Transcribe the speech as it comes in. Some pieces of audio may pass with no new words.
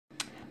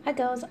Hi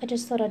girls, I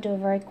just thought I'd do a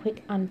very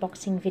quick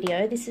unboxing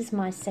video. This is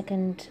my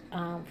second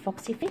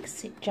Foxy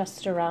fix. It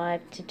just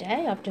arrived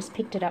today. I've just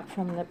picked it up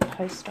from the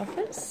post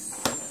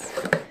office.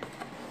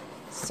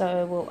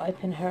 So we'll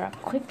open her up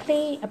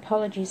quickly.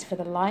 Apologies for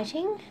the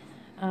lighting.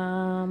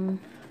 Oh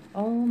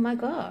my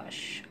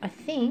gosh, I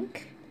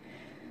think,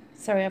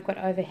 sorry, I've got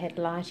overhead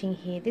lighting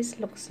here. This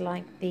looks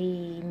like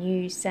the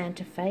new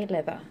Santa Fe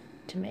leather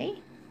to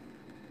me.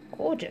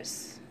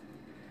 Gorgeous.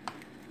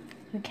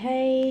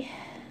 Okay.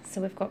 So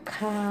we've got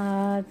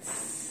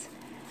cards,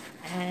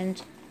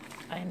 and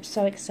I'm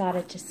so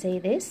excited to see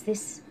this.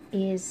 This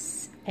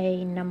is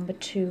a number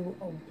 2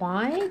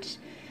 wide,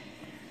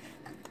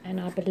 and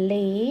I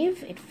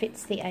believe it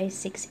fits the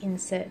A6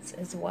 inserts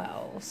as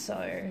well.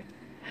 So,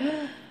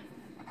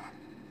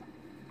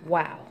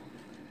 wow.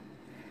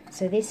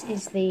 So this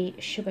is the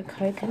Sugar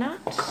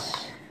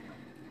Coconut,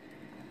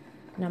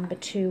 number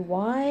 2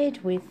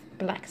 wide with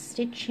black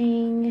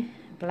stitching,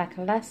 black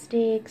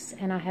elastics,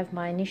 and I have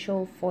my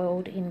initial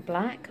foiled in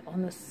black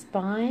on the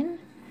spine,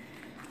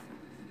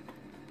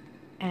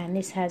 and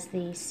this has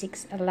the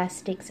 6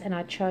 elastics, and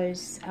I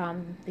chose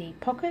the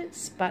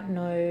pockets but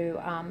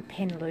no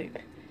pen loop.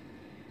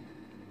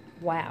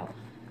 Wow,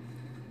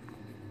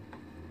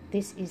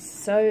 this is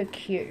so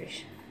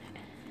cute.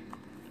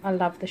 I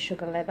love the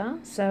sugar leather.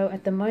 So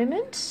at the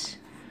moment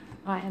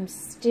I am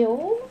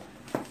still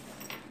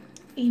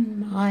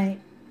in my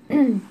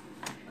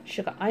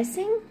sugar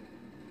icing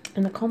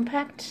and the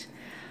compact,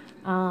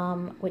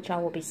 which I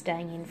will be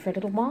staying in for a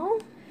little while,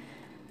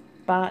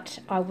 but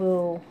I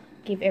will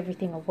give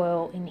everything a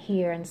whirl in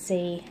here and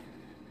see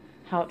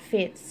how it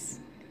fits.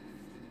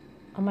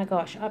 Oh my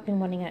gosh, I've been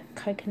wanting a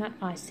coconut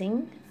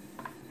icing,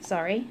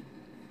 sorry,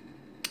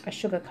 a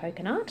sugar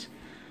coconut,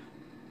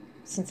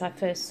 since I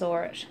first saw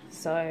it,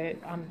 so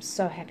I'm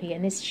so happy.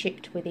 And this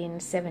shipped within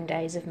 7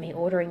 days of me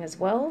ordering as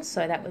well,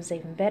 so that was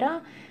even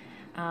better.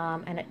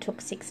 And it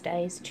took 6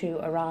 days to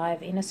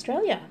arrive in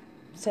Australia.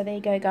 So there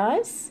you go,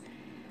 guys.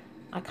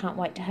 I can't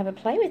wait to have a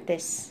play with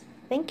this.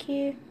 Thank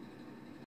you.